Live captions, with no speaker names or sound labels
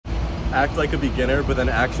Act like a beginner, but then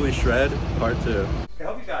actually shred, part 2. Can I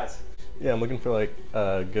help you guys? Yeah, I'm looking for like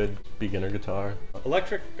a good beginner guitar.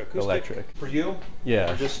 Electric, acoustic? Electric. For you?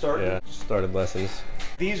 Yeah. Or just started? Yeah, just started lessons.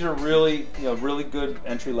 These are really, really good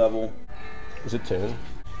entry level. Is it tuned?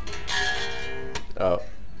 Oh.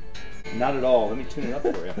 Not at all. Let me tune it up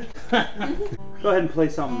for you. Go ahead and play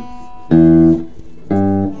something.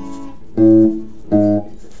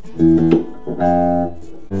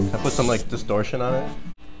 I put some like distortion on it.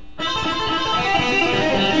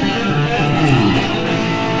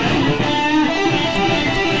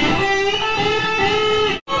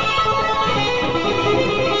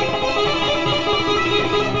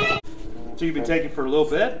 So you've been taking for a little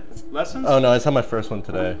bit? Lessons? Oh no, I just had my first one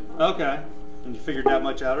today. Okay. And you figured that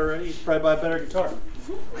much out already? You should probably buy a better guitar.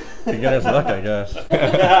 Beginner's luck, I guess.